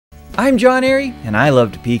I'm John Airy, and I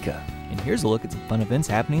love Topeka. And here's a look at some fun events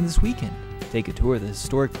happening this weekend. Take a tour of the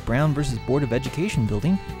historic Brown v. Board of Education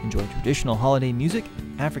building, enjoy traditional holiday music,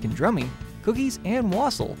 African drumming, cookies, and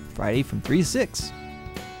wassail Friday from 3 to 6.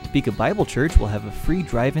 Topeka Bible Church will have a free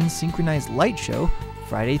drive-in synchronized light show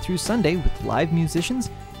Friday through Sunday with live musicians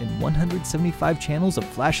and 175 channels of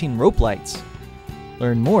flashing rope lights.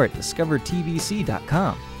 Learn more at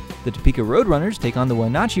discovertvc.com. The Topeka Roadrunners take on the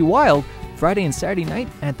Wenatchee Wild Friday and Saturday night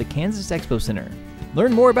at the Kansas Expo Center.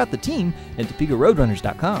 Learn more about the team at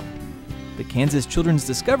topecaroadrunners.com. The Kansas Children's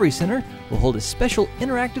Discovery Center will hold a special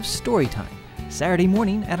interactive story time Saturday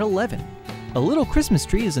morning at 11. A Little Christmas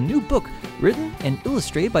Tree is a new book written and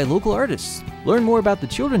illustrated by local artists. Learn more about the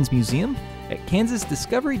Children's Museum at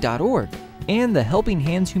kansasdiscovery.org. And the Helping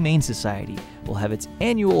Hands Humane Society will have its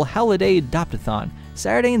annual Holiday Adopt-a-thon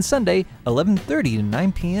Saturday and Sunday, 11:30 to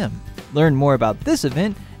 9 p.m. Learn more about this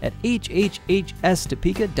event at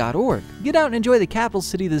hhhstopeka.org. Get out and enjoy the capital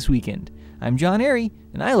city this weekend. I'm John Airy,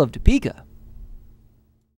 and I love Topeka.